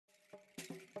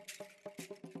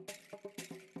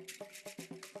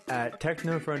At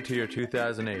Techno Frontier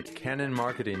 2008, Canon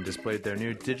Marketing displayed their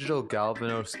new Digital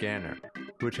Galvano Scanner,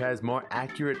 which has more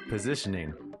accurate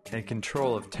positioning and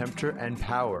control of temperature and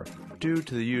power due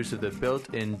to the use of the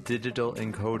built-in digital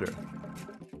encoder.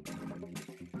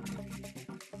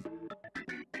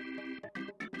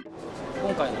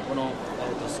 今回のこの、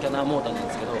スキャナーモーターなん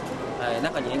ですけど、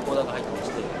中にエンコーダーが入ってま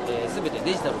して、全て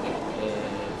デジタルで、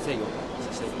制御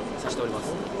させておりま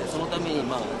す。でそのために、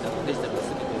デジタルが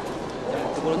全てや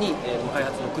るところに、開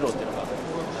発の苦労っていうのが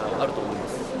あると思いま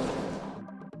す。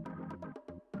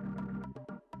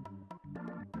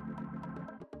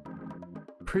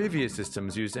Previous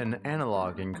systems used an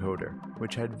analog encoder,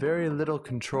 which had very little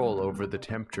control over the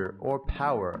temperature or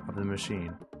power of the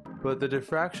machine. But the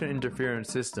diffraction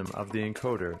interference system of the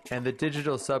encoder and the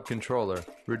digital subcontroller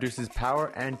reduces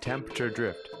power and temperature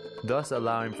drift, thus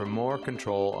allowing for more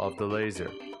control of the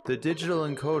laser. The digital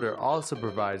encoder also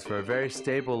provides for a very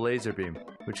stable laser beam,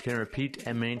 which can repeat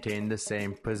and maintain the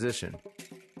same position.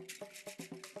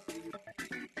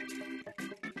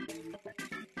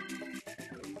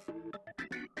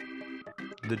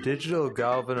 The Digital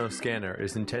Galvano Scanner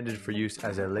is intended for use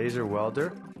as a laser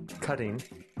welder, cutting,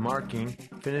 marking,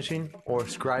 finishing, or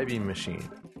scribing machine,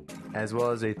 as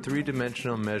well as a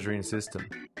three-dimensional measuring system.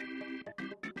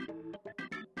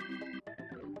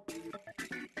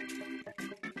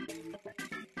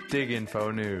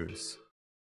 DigInfo News.